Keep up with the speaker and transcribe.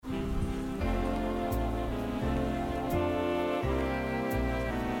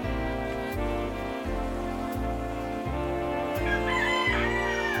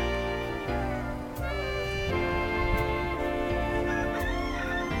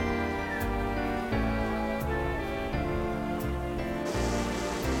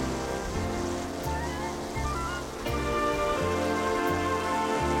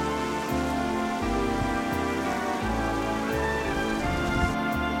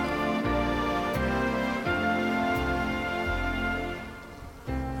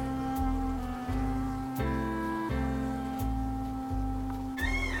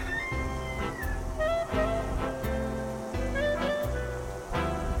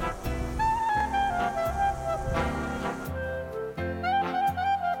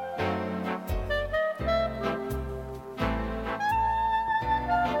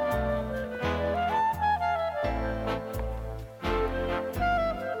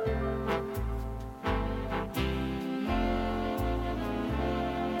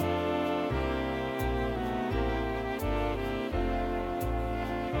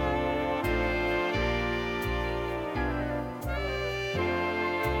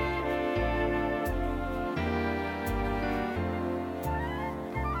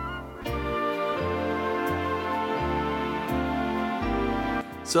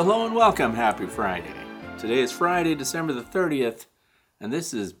So hello and welcome, happy Friday. Today is Friday, December the 30th, and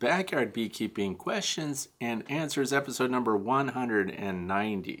this is Backyard Beekeeping Questions and Answers, episode number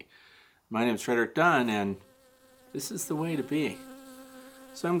 190. My name is Frederick Dunn, and this is the way to be.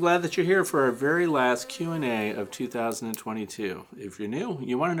 So I'm glad that you're here for our very last Q&A of 2022. If you're new,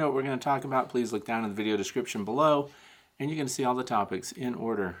 you want to know what we're going to talk about, please look down in the video description below, and you can see all the topics in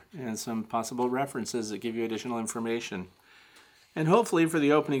order and some possible references that give you additional information. And hopefully for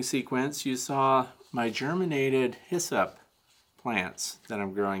the opening sequence, you saw my germinated hyssop plants that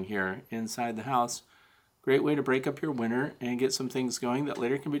I'm growing here inside the house. Great way to break up your winter and get some things going that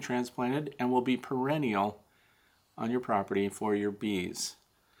later can be transplanted and will be perennial on your property for your bees.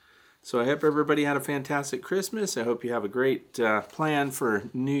 So I hope everybody had a fantastic Christmas. I hope you have a great plan for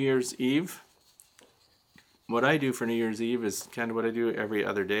New Year's Eve. What I do for New Year's Eve is kind of what I do every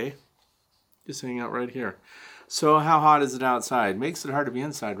other day. Just hang out right here. So how hot is it outside? Makes it hard to be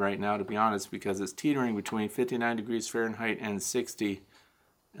inside right now, to be honest, because it's teetering between 59 degrees Fahrenheit and 60,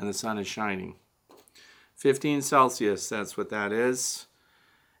 and the sun is shining. 15 Celsius, that's what that is.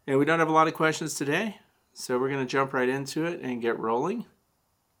 And we don't have a lot of questions today, so we're going to jump right into it and get rolling.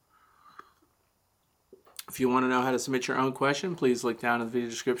 If you want to know how to submit your own question, please look down in the video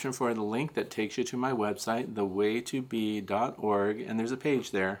description for the link that takes you to my website, thewaytobee.org, and there's a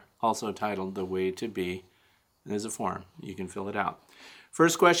page there also titled The Way to Be. And there's a form. You can fill it out.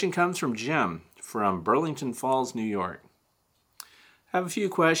 First question comes from Jim from Burlington Falls, New York. I have a few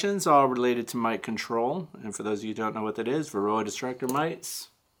questions all related to mite control. And for those of you who don't know what that is, Varroa destructor mites.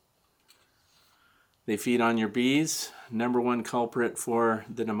 They feed on your bees. Number one culprit for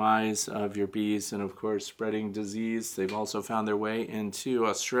the demise of your bees and, of course, spreading disease. They've also found their way into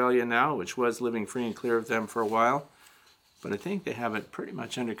Australia now, which was living free and clear of them for a while. But I think they have it pretty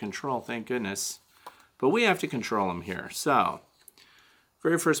much under control, thank goodness. But we have to control them here. So,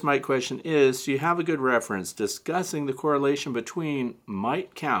 very first mite question is, do you have a good reference discussing the correlation between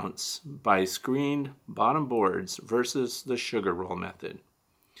mite counts by screened bottom boards versus the sugar roll method?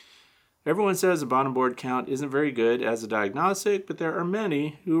 Everyone says the bottom board count isn't very good as a diagnostic, but there are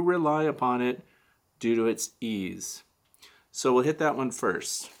many who rely upon it due to its ease. So we'll hit that one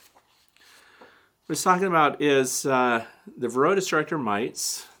first. What it's talking about is the Varroa destructor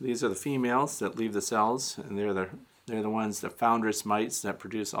mites. These are the females that leave the cells, and they're the ones, the foundress mites, that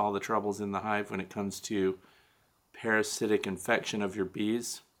produce all the troubles in the hive when it comes to parasitic infection of your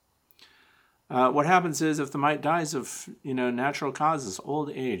bees. What happens is if the mite dies of natural causes,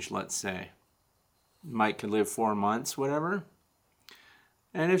 old age, let's say, mite can live 4 months, whatever.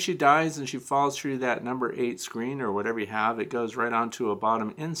 And if she dies and she falls through that number 8 screen or whatever you have, it goes right onto a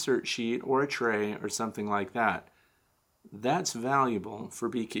bottom insert sheet or a tray or something like that. That's valuable for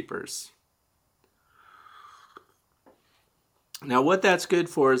beekeepers. Now what that's good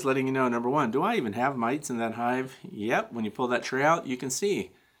for is letting you know, number one, do I even have mites in that hive? Yep, when you pull that tray out, you can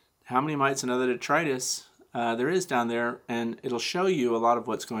see how many mites and other detritus there is down there, and it'll show you a lot of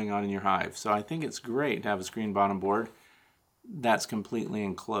what's going on in your hive. So I think it's great to have a screen bottom board that's completely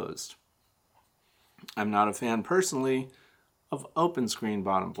enclosed. I'm not a fan personally of open screen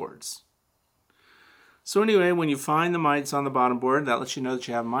bottom boards. So anyway, when you find the mites on the bottom board, that lets you know that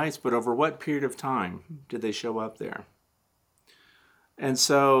you have mites, but over what period of time did they show up there? And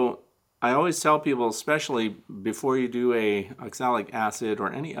so I always tell people, especially before you do a oxalic acid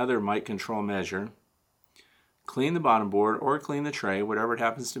or any other mite control measure, clean the bottom board or clean the tray, whatever it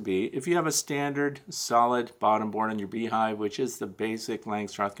happens to be. If you have a standard solid bottom board on your beehive, which is the basic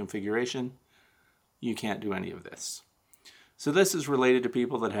Langstroth configuration, you can't do any of this. So this is related to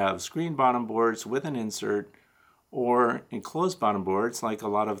people that have screen bottom boards with an insert or enclosed bottom boards like a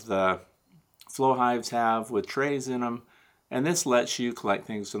lot of the flow hives have with trays in them, and this lets you collect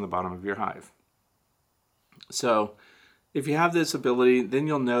things from the bottom of your hive. So if you have this ability, then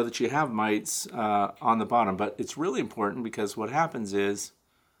you'll know that you have mites on the bottom. But it's really important because what happens is,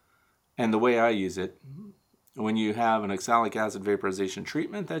 and the way I use it, when you have an oxalic acid vaporization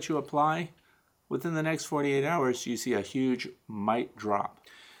treatment that you apply, within the next 48 hours, you see a huge mite drop.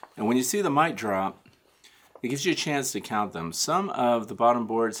 And when you see the mite drop, it gives you a chance to count them. Some of the bottom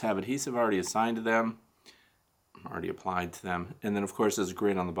boards have adhesive already assigned to them, already applied to them. And then, of course, there's a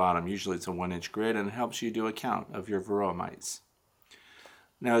grid on the bottom. Usually it's a 1-inch grid, and it helps you do a count of your Varroa mites.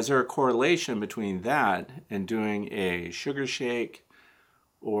 Now, is there a correlation between that and doing a sugar shake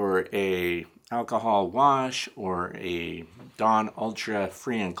or a alcohol wash or a Dawn Ultra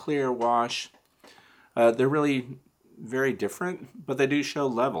Free and Clear wash? They're really very different, but they do show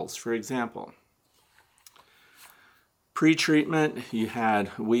levels. For example, Pre-treatment, you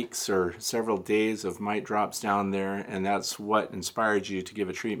had weeks or several days of mite drops down there, and that's what inspired you to give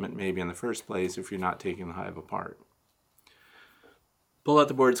a treatment maybe in the first place if you're not taking the hive apart. Pull out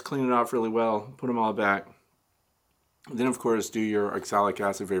the boards, clean it off really well, put them all back. Then, of course, do your oxalic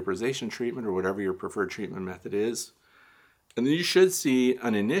acid vaporization treatment or whatever your preferred treatment method is. And then you should see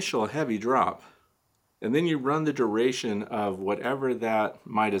an initial heavy drop. And then you run the duration of whatever that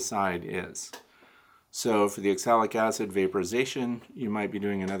miticide is. So for the oxalic acid vaporization, you might be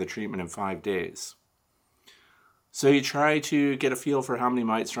doing another treatment in 5 days. So you try to get a feel for how many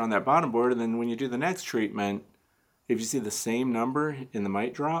mites are on that bottom board, and then when you do the next treatment, if you see the same number in the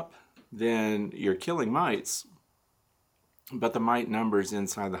mite drop, then you're killing mites, but the mite numbers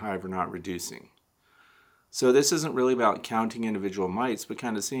inside the hive are not reducing. So this isn't really about counting individual mites, but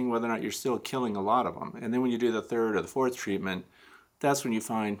kind of seeing whether or not you're still killing a lot of them. And then when you do the third or the fourth treatment, that's when you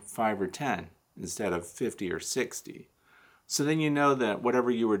find 5 or 10 instead of 50 or 60. So then you know that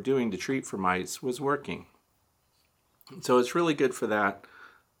whatever you were doing to treat for mites was working. So it's really good for that.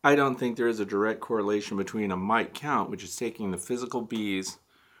 I don't think there is a direct correlation between a mite count, which is taking the physical bees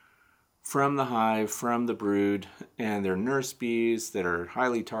from the hive, from the brood, and they're nurse bees that are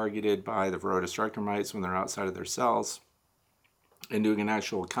highly targeted by the varroa destructor mites when they're outside of their cells, and doing an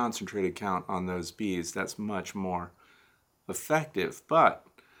actual concentrated count on those bees. That's much more effective. But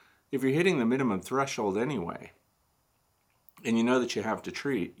if you're hitting the minimum threshold anyway, and you know that you have to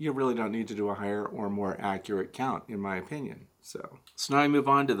treat, you really don't need to do a higher or more accurate count, in my opinion. So now I move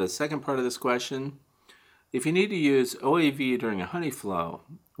on to the second part of this question. If you need to use OAV during a honey flow,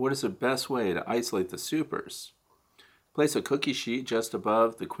 what is the best way to isolate the supers? Place a cookie sheet just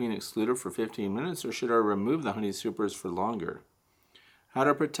above the queen excluder for 15 minutes, or should I remove the honey supers for longer? How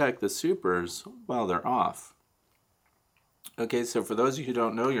to protect the supers while they're off. Okay, so for those of you who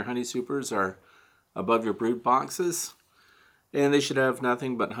don't know, your honey supers are above your brood boxes, and they should have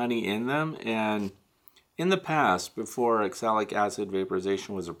nothing but honey in them. And in the past, before oxalic acid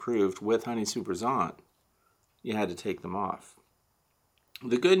vaporization was approved with honey supers on, you had to take them off.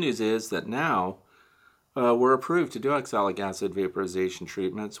 The good news is that now we're approved to do oxalic acid vaporization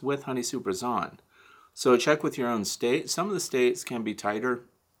treatments with honey supers on. So check with your own state. Some of the states can be tighter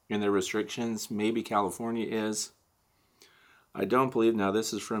in their restrictions. Maybe California is. I don't believe, now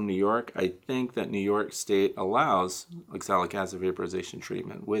this is from New York, I think that New York State allows oxalic acid vaporization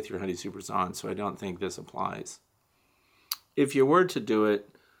treatment with your honey supers on, so I don't think this applies. If you were to do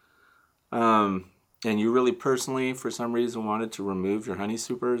it, and you really personally, for some reason, wanted to remove your honey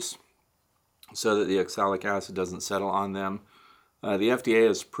supers so that the oxalic acid doesn't settle on them, the FDA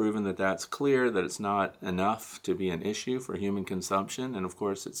has proven that that's clear, that it's not enough to be an issue for human consumption, and of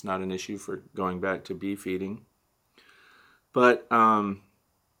course it's not an issue for going back to bee feeding. But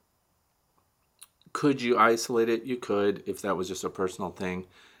could you isolate it? You could, if that was just a personal thing.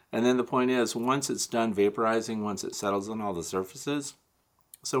 And then the point is, once it's done vaporizing, once it settles on all the surfaces,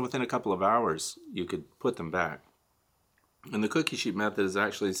 so within a couple of hours, you could put them back. And the cookie sheet method is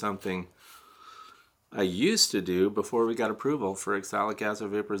actually something I used to do before we got approval for oxalic acid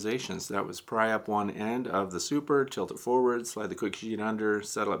vaporization. So that was pry up one end of the super, tilt it forward, slide the cookie sheet under,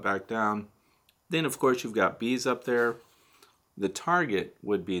 settle it back down. Then, of course, you've got bees up there. The target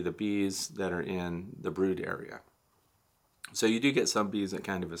would be the bees that are in the brood area. So you do get some bees that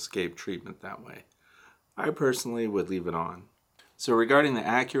kind of escape treatment that way. I personally would leave it on. So regarding the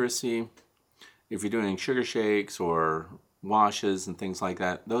accuracy, if you're doing sugar shakes or washes and things like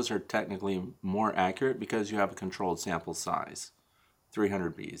that, those are technically more accurate because you have a controlled sample size,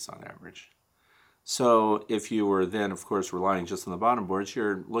 300 bees on average. So if you were then, of course, relying just on the bottom boards,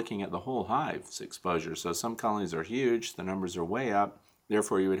 you're looking at the whole hive's exposure. So some colonies are huge, the numbers are way up,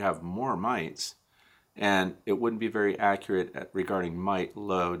 therefore you would have more mites, and it wouldn't be very accurate regarding mite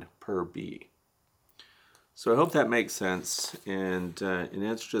load per bee. So I hope that makes sense. And in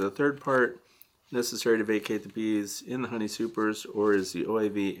answer to the third part, necessary to vacate the bees in the honey supers, or is the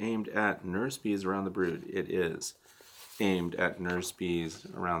OAV aimed at nurse bees around the brood? It is aimed at nurse bees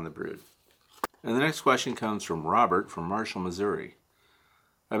around the brood. And the next question comes from Robert from Marshall, Missouri.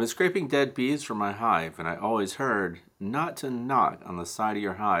 I've been scraping dead bees from my hive, and I always heard not to knock on the side of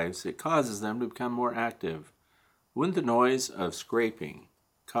your hives. It causes them to become more active. Wouldn't the noise of scraping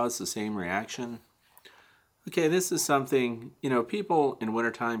cause the same reaction? Okay, this is something, people in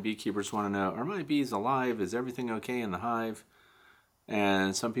wintertime, beekeepers want to know, are my bees alive? Is everything okay in the hive?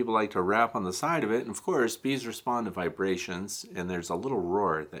 And some people like to rap on the side of it. And of course, bees respond to vibrations, and there's a little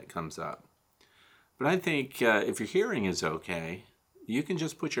roar that comes up. But I think if your hearing is okay, you can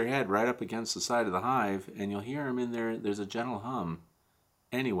just put your head right up against the side of the hive and you'll hear them in there. There's a gentle hum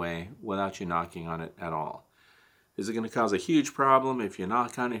anyway without you knocking on it at all. Is it going to cause a huge problem if you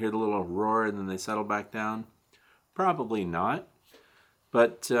knock on it, hear the little roar, and then they settle back down? Probably not.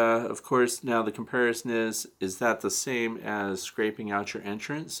 But of course, now the comparison is that the same as scraping out your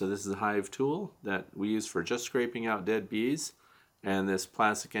entrance? So this is a hive tool that we use for just scraping out dead bees. And this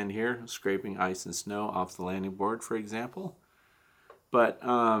plastic end here, scraping ice and snow off the landing board, for example. But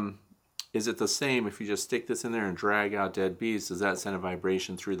is it the same if you just stick this in there and drag out dead bees? Does that send a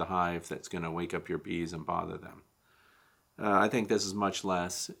vibration through the hive that's going to wake up your bees and bother them? I think this is much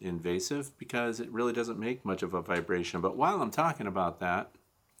less invasive because it really doesn't make much of a vibration. But while I'm talking about that,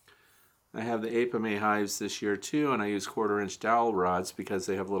 I have the Apame hives this year too, and I use 1/4-inch dowel rods because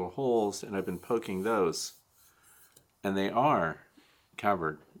they have little holes, and I've been poking those. And they are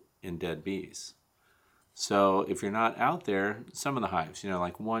covered in dead bees. So if you're not out there, some of the hives,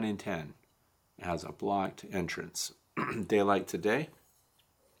 like 1 in 10, has a blocked entrance. Daylight today,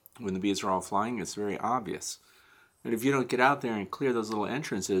 when the bees are all flying, it's very obvious. And if you don't get out there and clear those little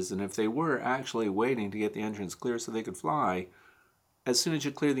entrances, and if they were actually waiting to get the entrance clear so they could fly, as soon as you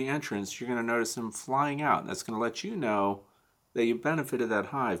clear the entrance, you're going to notice them flying out. And that's going to let you know that you benefited that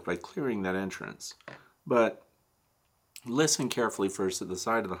hive by clearing that entrance. But listen carefully first at the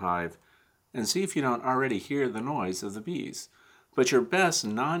side of the hive and see if you don't already hear the noise of the bees. But your best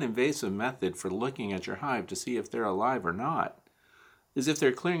non-invasive method for looking at your hive to see if they're alive or not is if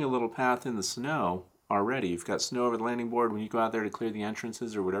they're clearing a little path in the snow already. You've got snow over the landing board when you go out there to clear the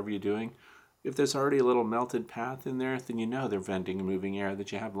entrances or whatever you're doing. If there's already a little melted path in there, then you know they're venting and moving air,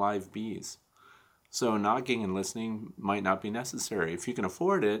 that you have live bees. So knocking and listening might not be necessary. If you can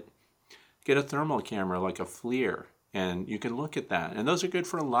afford it, get a thermal camera like a FLIR, and you can look at that. And those are good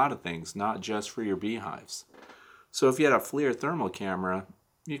for a lot of things, not just for your beehives. So if you had a FLIR thermal camera,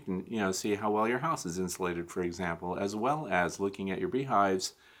 you can see how well your house is insulated, for example, as well as looking at your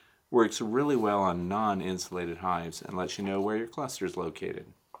beehives. Works really well on non-insulated hives and lets you know where your cluster is located.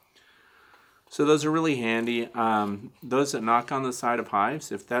 So those are really handy. Those that knock on the side of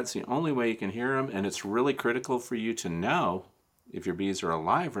hives, if that's the only way you can hear them, and it's really critical for you to know if your bees are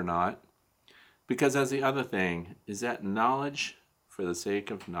alive or not, because that's the other thing, is that knowledge for the sake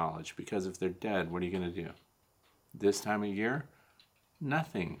of knowledge. Because if they're dead, what are you going to do? This time of year?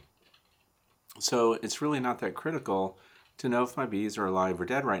 Nothing. So it's really not that critical to know if my bees are alive or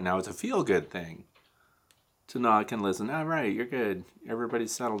dead right now. It's a feel-good thing to knock and listen. All right, you're good.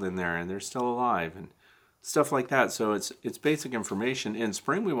 Everybody's settled in there and they're still alive and stuff like that. So it's basic information. In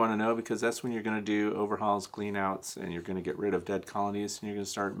spring, we want to know because that's when you're going to do overhauls, clean-outs, and you're going to get rid of dead colonies, and you're going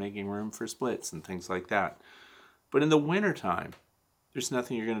to start making room for splits and things like that. But in the wintertime, there's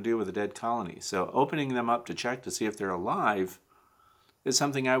nothing you're going to do with a dead colony. So opening them up to check to see if they're alive is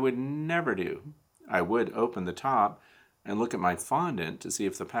something I would never do. I would open the top and look at my fondant to see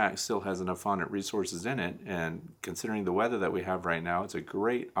if the pack still has enough fondant resources in it. And considering the weather that we have right now, it's a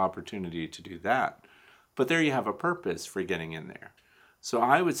great opportunity to do that. But there you have a purpose for getting in there. So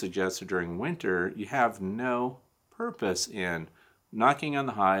I would suggest that during winter, you have no purpose in knocking on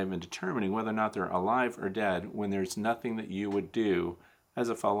the hive and determining whether or not they're alive or dead when there's nothing that you would do as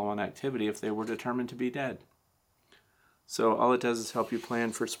a follow-on activity if they were determined to be dead. So all it does is help you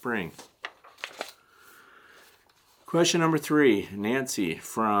plan for spring. Question number 3, Nancy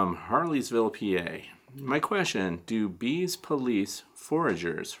from Harleysville, PA. My question, do bees police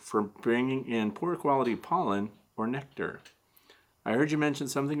foragers for bringing in poor quality pollen or nectar? I heard you mention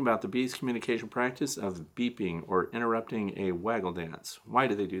something about the bees' communication practice of beeping or interrupting a waggle dance. Why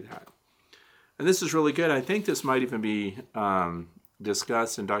do they do that? And this is really good. I think this might even be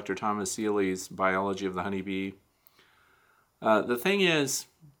discussed in Dr. Thomas Seeley's Biology of the Honeybee. The thing is,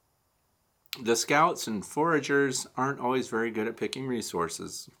 the scouts and foragers aren't always very good at picking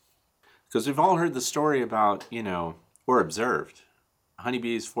resources. Because we've all heard the story about, or observed,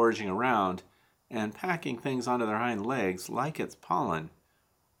 honeybees foraging around and packing things onto their hind legs like it's pollen,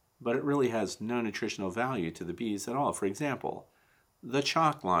 but it really has no nutritional value to the bees at all. For example, the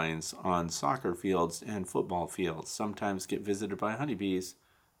chalk lines on soccer fields and football fields sometimes get visited by honeybees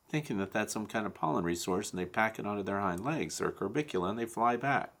thinking that that's some kind of pollen resource, and they pack it onto their hind legs, their corbicula, and they fly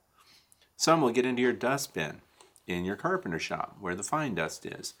back. Some will get into your dustbin in your carpenter shop where the fine dust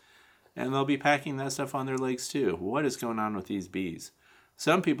is, and they'll be packing that stuff on their legs too. What is going on with these bees?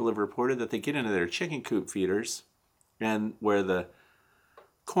 Some people have reported that they get into their chicken coop feeders and where the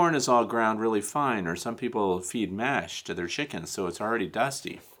corn is all ground really fine, or some people feed mash to their chickens so it's already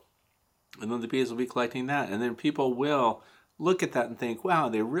dusty. And then the bees will be collecting that, and then people will look at that and think, wow,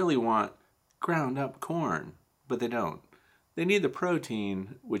 they really want ground up corn, but they don't. They need the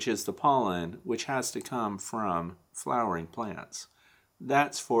protein, which is the pollen, which has to come from flowering plants.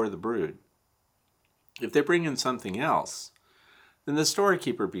 That's for the brood. If they bring in something else, then the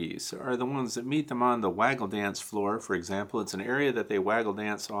storekeeper bees are the ones that meet them on the waggle dance floor. For example, it's an area that they waggle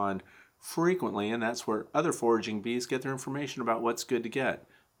dance on frequently, and that's where other foraging bees get their information about what's good to get,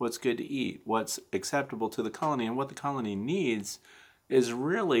 what's good to eat, what's acceptable to the colony, and what the colony needs is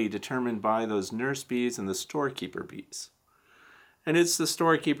really determined by those nurse bees and the storekeeper bees. And it's the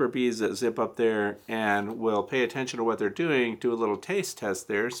storekeeper bees that zip up there and will pay attention to what they're doing, do a little taste test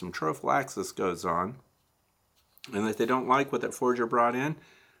there, some trophallaxis goes on, and if they don't like what that forager brought in,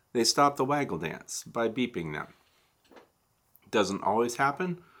 they stop the waggle dance by beeping them. It doesn't always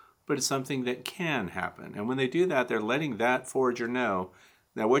happen, but it's something that can happen. And when they do that, they're letting that forager know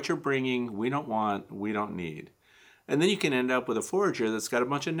that what you're bringing, we don't want, we don't need. And then you can end up with a forager that's got a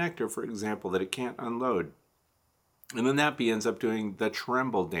bunch of nectar, for example, that it can't unload. And then that bee ends up doing the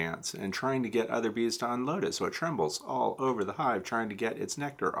tremble dance and trying to get other bees to unload it. So it trembles all over the hive trying to get its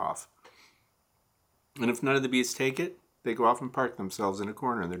nectar off. And if none of the bees take it, they go off and park themselves in a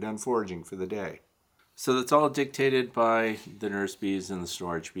corner and they're done foraging for the day. So that's all dictated by the nurse bees and the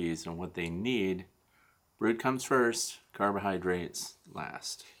storage bees and what they need. Brood comes first, carbohydrates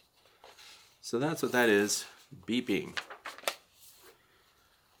last. So that's what that is, beeping.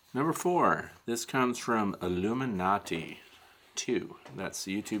 Number 4, this comes from Illuminati 2. That's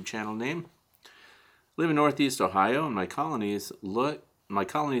the YouTube channel name. I live in Northeast Ohio, and my colonies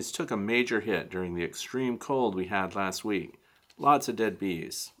took a major hit during the extreme cold we had last week. Lots of dead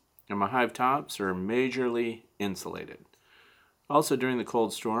bees, and my hive tops are majorly insulated. Also, during the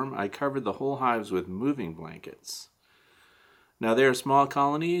cold storm, I covered the whole hives with moving blankets. Now, they are small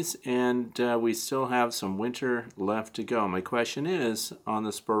colonies, and we still have some winter left to go. My question is, on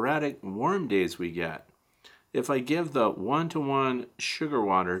the sporadic warm days we get, if I give the 1-to-1 sugar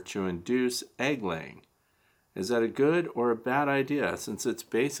water to induce egg laying, is that a good or a bad idea since it's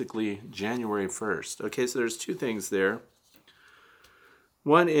basically January 1st? Okay, so there's two things there.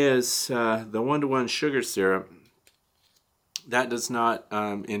 One is the 1-to-1 sugar syrup. That does not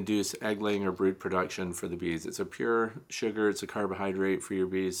induce egg laying or brood production for the bees. It's a pure sugar. It's a carbohydrate for your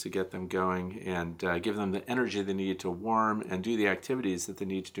bees to get them going and give them the energy they need to warm and do the activities that they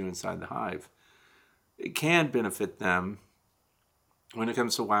need to do inside the hive. It can benefit them when it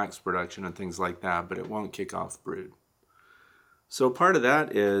comes to wax production and things like that, but it won't kick off brood. So part of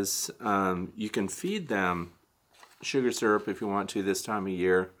that is you can feed them sugar syrup if you want to this time of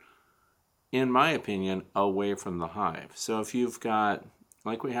year, in my opinion, away from the hive. So if you've got,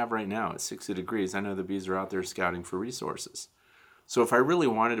 like we have right now at 60 degrees, I know the bees are out there scouting for resources. So if I really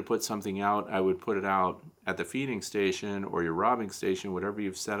wanted to put something out, I would put it out at the feeding station or your robbing station, whatever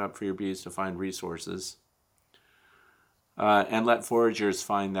you've set up for your bees to find resources, and let foragers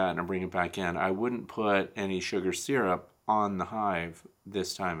find that and bring it back in. I wouldn't put any sugar syrup on the hive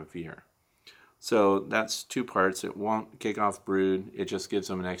this time of year. So that's two parts. It won't kick off brood. It just gives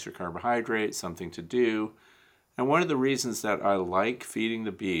them an extra carbohydrate, something to do. And one of the reasons that I like feeding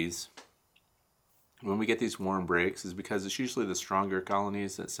the bees when we get these warm breaks is because it's usually the stronger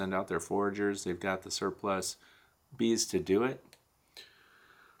colonies that send out their foragers. They've got the surplus bees to do it.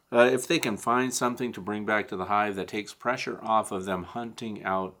 If they can find something to bring back to the hive that takes pressure off of them hunting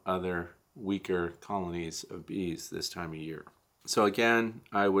out other weaker colonies of bees this time of year. So again,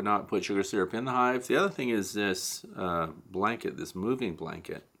 I would not put sugar syrup in the hive. The other thing is this blanket, this moving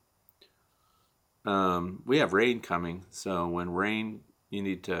blanket. We have rain coming, so when rain, you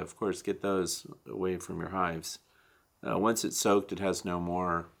need to, of course, get those away from your hives. Once it's soaked, it has no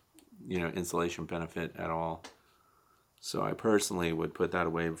more, insulation benefit at all. So I personally would put that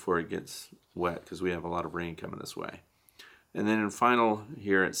away before it gets wet because we have a lot of rain coming this way. And then in final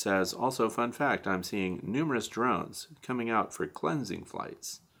here it says, also fun fact, I'm seeing numerous drones coming out for cleansing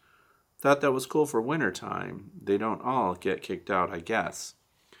flights. Thought that was cool for winter time. They don't all get kicked out, I guess.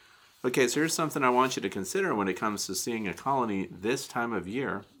 Okay, so here's something I want you to consider when it comes to seeing a colony this time of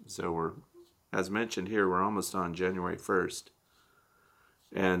year. So we're, as mentioned here, we're almost on January 1st.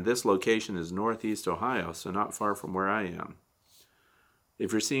 And this location is Northeast Ohio, so not far from where I am.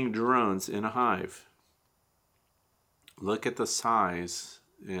 If you're seeing drones in a hive, look at the size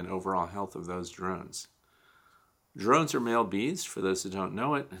and overall health of those drones. Drones are male bees. For those who don't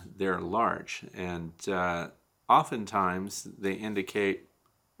know it, they're large. And oftentimes they indicate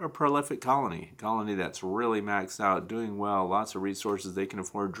a prolific colony that's really maxed out, doing well, lots of resources, they can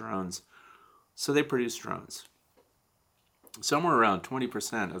afford drones. So they produce drones. Somewhere around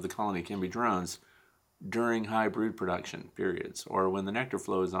 20% of the colony can be drones during high brood production periods or when the nectar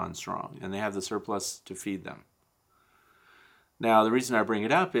flow is on strong and they have the surplus to feed them. Now, the reason I bring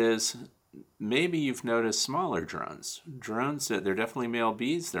it up is maybe you've noticed smaller drones. Drones, they're definitely male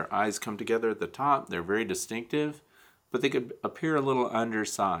bees. Their eyes come together at the top. They're very distinctive, but they could appear a little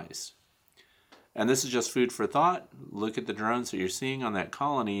undersized. And this is just food for thought. Look at the drones that you're seeing on that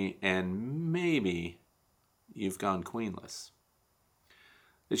colony, and maybe you've gone queenless.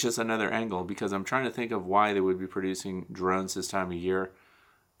 It's just another angle, because I'm trying to think of why they would be producing drones this time of year.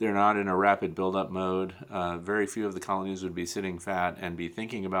 They're not in a rapid buildup mode. Very few of the colonies would be sitting fat and be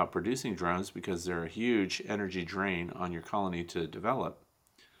thinking about producing drones, because they're a huge energy drain on your colony to develop.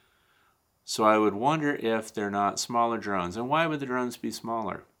 So I would wonder if they're not smaller drones. And why would the drones be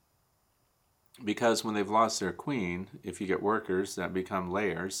smaller? Because when they've lost their queen, if you get workers that become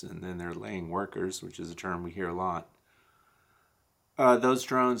layers, and then they're laying workers, which is a term we hear a lot, those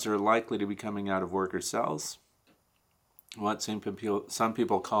drones are likely to be coming out of worker cells. What some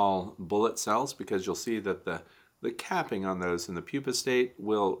people call bullet cells, because you'll see that the capping on those in the pupa state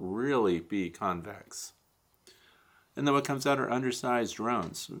will really be convex. And then what comes out are undersized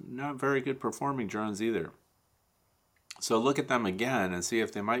drones. Not very good performing drones either. So look at them again and see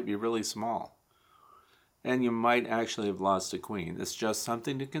if they might be really small. And you might actually have lost a queen. It's just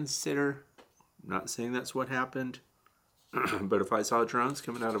something to consider. I'm not saying that's what happened. But if I saw drones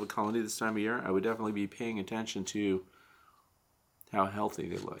coming out of a colony this time of year, I would definitely be paying attention to how healthy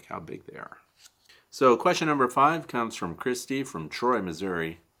they look, how big they are. So question number 5 comes from Christy from Troy,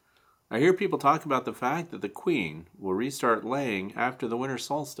 Missouri. I hear people talk about the fact that the queen will restart laying after the winter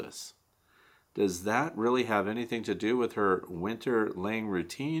solstice. Does that really have anything to do with her winter laying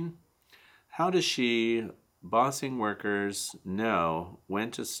routine? How does she, bossing workers, know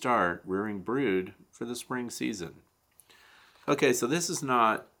when to start rearing brood for the spring season? Okay, so this is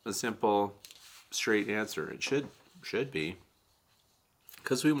not a simple, straight answer. It should be.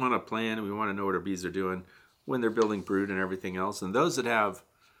 Because we want to plan and we want to know what our bees are doing when they're building brood and everything else. And those that have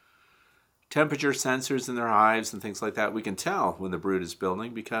temperature sensors in their hives and things like that, we can tell when the brood is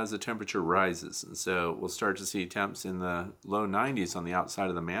building because the temperature rises. And so we'll start to see temps in the low 90s on the outside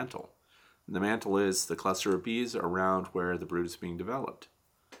of the mantle. And the mantle is the cluster of bees around where the brood is being developed.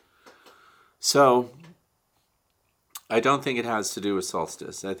 So I don't think it has to do with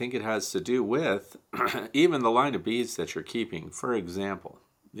solstice. I think it has to do with even the line of bees that you're keeping. For example,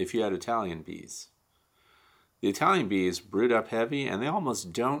 if you had Italian bees. The Italian bees brood up heavy, and they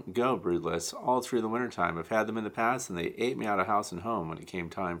almost don't go broodless all through the wintertime. I've had them in the past, and they ate me out of house and home when it came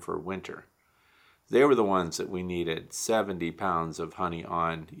time for winter. They were the ones that we needed 70 pounds of honey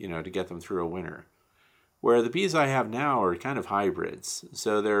on, to get them through a winter. Where the bees I have now are kind of hybrids,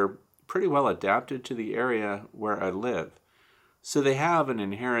 so they're pretty well adapted to the area where I live. So they have an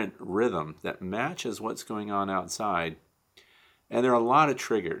inherent rhythm that matches what's going on outside. And there are a lot of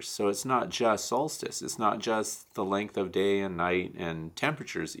triggers, so it's not just solstice. It's not just the length of day and night and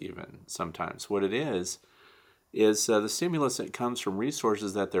temperatures even sometimes. What it is the stimulus that comes from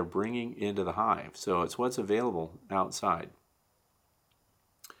resources that they're bringing into the hive. So it's what's available outside.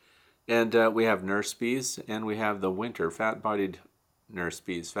 And we have nurse bees, and we have the winter fat-bodied nurse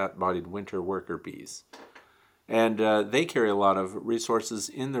bees, fat-bodied winter worker bees. And they carry a lot of resources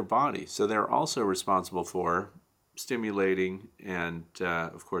in their body, so they're also responsible for stimulating and,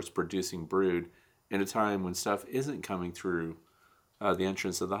 of course, producing brood in a time when stuff isn't coming through the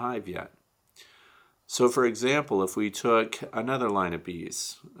entrance of the hive yet. So, for example, if we took another line of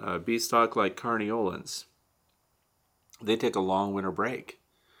bees, bee stock like carniolans, they take a long winter break.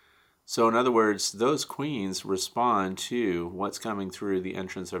 So, in other words, those queens respond to what's coming through the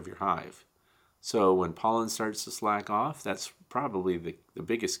entrance of your hive. So, when pollen starts to slack off, that's probably the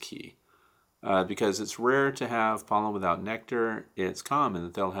biggest key. Because it's rare to have pollen without nectar. It's common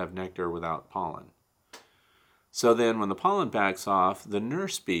that they'll have nectar without pollen. So then when the pollen backs off, the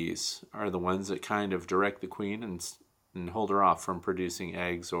nurse bees are the ones that kind of direct the queen and hold her off from producing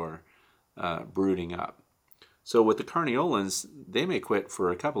eggs or brooding up. So with the carniolans, they may quit for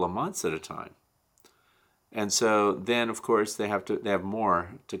a couple of months at a time. And so then, of course, they have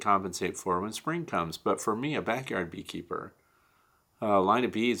more to compensate for when spring comes. But for me, a backyard beekeeper, a line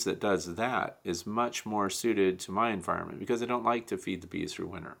of bees that does that is much more suited to my environment because I don't like to feed the bees through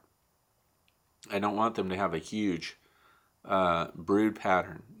winter. I don't want them to have a huge brood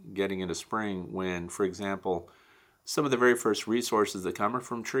pattern getting into spring when, for example, some of the very first resources that come are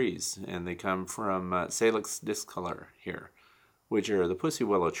from trees, and they come from Salix discolor here, which are the pussy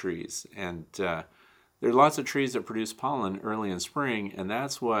willow trees. And there are lots of trees that produce pollen early in spring, and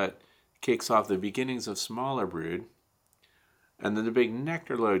that's what kicks off the beginnings of smaller brood. And then the big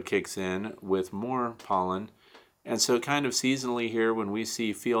nectar load kicks in with more pollen. And so kind of seasonally here, when we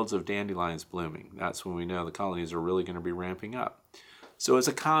see fields of dandelions blooming, that's when we know the colonies are really going to be ramping up. So it's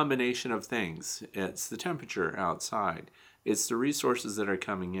a combination of things. It's the temperature outside. It's the resources that are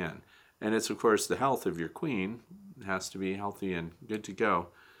coming in. And it's, of course, the health of your queen. It has to be healthy and good to go.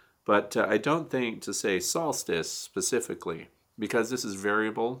 But I don't think to say solstice specifically, because this is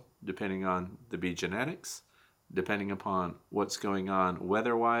variable depending on the bee genetics, depending upon what's going on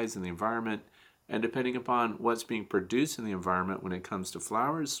weather-wise in the environment, and depending upon what's being produced in the environment when it comes to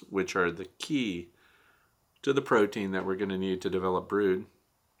flowers, which are the key to the protein that we're going to need to develop brood,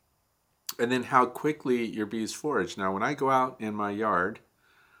 and then how quickly your bees forage. Now, when I go out in my yard,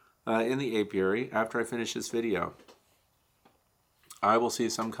 in the apiary, after I finish this video, I will see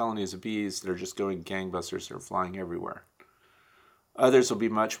some colonies of bees that are just going gangbusters. They're flying everywhere. Others will be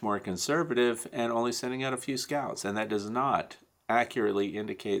much more conservative and only sending out a few scouts, and that does not accurately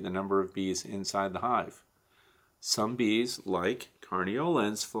indicate the number of bees inside the hive. Some bees, like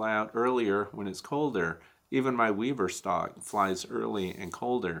carniolans, fly out earlier when it's colder. Even my weaver stock flies early and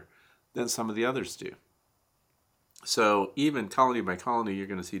colder than some of the others do. So even colony by colony, you're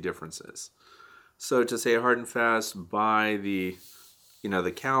going to see differences. So to say hard and fast by the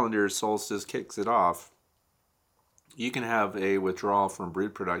calendar solstice kicks it off, you can have a withdrawal from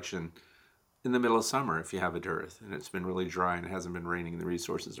brood production in the middle of summer if you have a dearth and it's been really dry and it hasn't been raining and the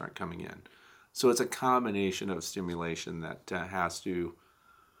resources aren't coming in. So it's a combination of stimulation that has to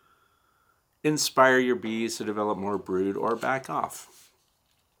inspire your bees to develop more brood or back off.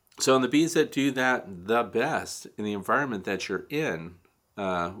 So the bees that do that the best in the environment that you're in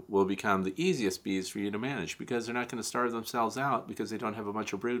will become the easiest bees for you to manage, because they're not going to starve themselves out because they don't have a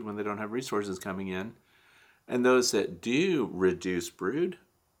bunch of brood when they don't have resources coming in. And those that do reduce brood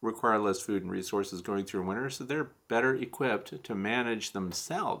require less food and resources going through winter, so they're better equipped to manage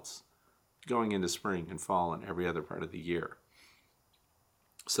themselves going into spring and fall and every other part of the year.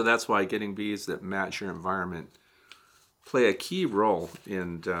 So that's why getting bees that match your environment play a key role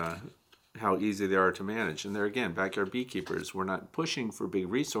in how easy they are to manage. And they're, again, backyard beekeepers. We're not pushing for big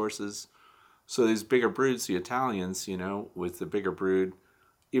resources. So these bigger broods, the Italians, with the bigger brood,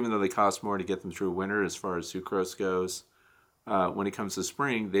 even though they cost more to get them through winter as far as sucrose goes, when it comes to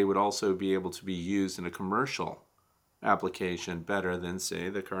spring, they would also be able to be used in a commercial application better than, say,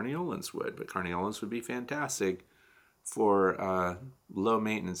 the carniolans would. But carniolans would be fantastic for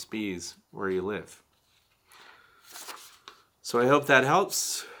low-maintenance bees where you live. So I hope that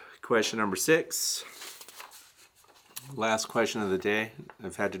helps. Question number 6. Last question of the day.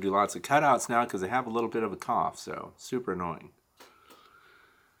 I've had to do lots of cutouts now because I have a little bit of a cough, so super annoying.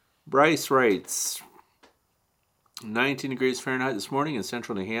 Bryce writes, 19 degrees Fahrenheit this morning in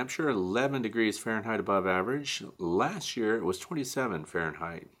central New Hampshire, 11 degrees Fahrenheit above average. Last year it was 27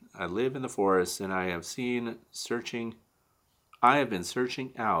 Fahrenheit. I live in the forest and I have been searching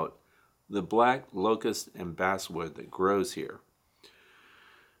out the black locust and basswood that grows here,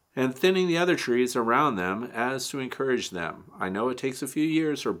 and thinning the other trees around them as to encourage them. I know it takes a few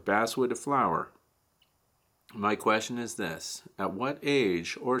years for basswood to flower. My question is this: at what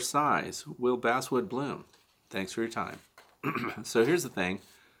age or size will basswood bloom? Thanks for your time. So here's the thing.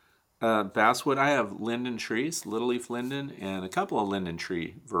 Basswood, I have linden trees, little leaf linden, and a couple of linden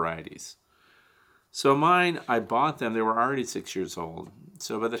tree varieties. So mine, I bought them, they were already 6 years old.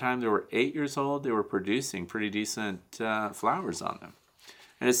 So by the time they were 8 years old, they were producing pretty decent flowers on them.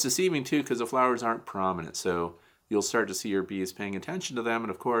 And it's deceiving too because the flowers aren't prominent. So you'll start to see your bees paying attention to them.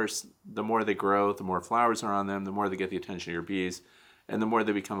 And of course, the more they grow, the more flowers are on them, the more they get the attention of your bees, and the more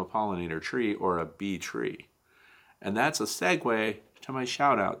they become a pollinator tree or a bee tree. And that's a segue to my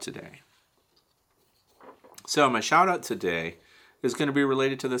shout out today. So my shout out today is going to be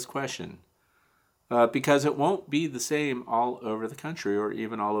related to this question. Because it won't be the same all over the country or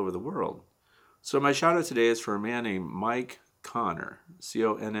even all over the world. So my shout out today is for a man named Mike Connor,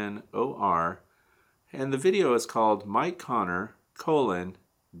 Connor, and the video is called Mike Connor,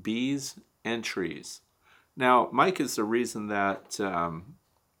 Bees and Trees. Now, Mike is the reason that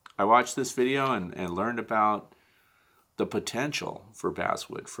I watched this video and learned about the potential for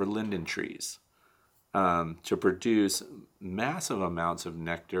basswood, for linden trees, to produce massive amounts of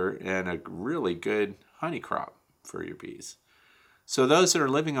nectar and a really good honey crop for your bees. So those that are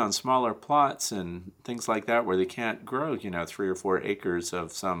living on smaller plots and things like that where they can't grow, 3 or 4 acres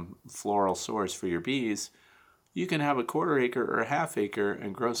of some floral source for your bees, you can have a 1/4 acre or a 1/2 acre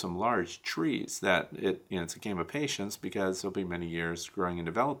and grow some large trees that it's a game of patience because there'll be many years growing and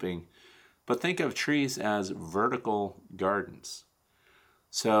developing. But think of trees as vertical gardens.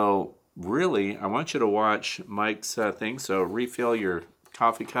 So really, I want you to watch Mike's thing. So refill your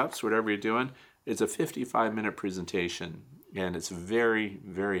coffee cups, whatever you're doing. It's a 55-minute presentation, and it's very,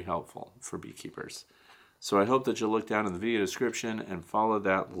 very helpful for beekeepers. So I hope that you'll look down in the video description and follow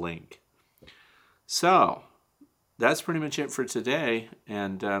that link. So that's pretty much it for today,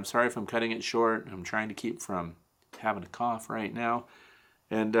 and I'm sorry if I'm cutting it short. I'm trying to keep from having a cough right now.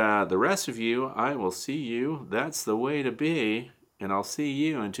 And the rest of you, I will see you. That's the way to be, and I'll see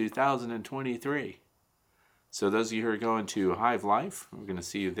you in 2023. So those of you who are going to Hive Life, we're going to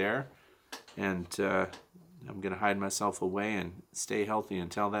see you there. And I'm going to hide myself away and stay healthy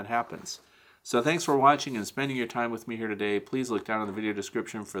until that happens. So thanks for watching and spending your time with me here today. Please look down in the video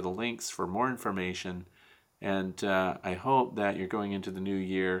description for the links for more information. And I hope that you're going into the new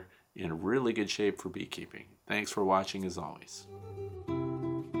year in really good shape for beekeeping. Thanks for watching as always.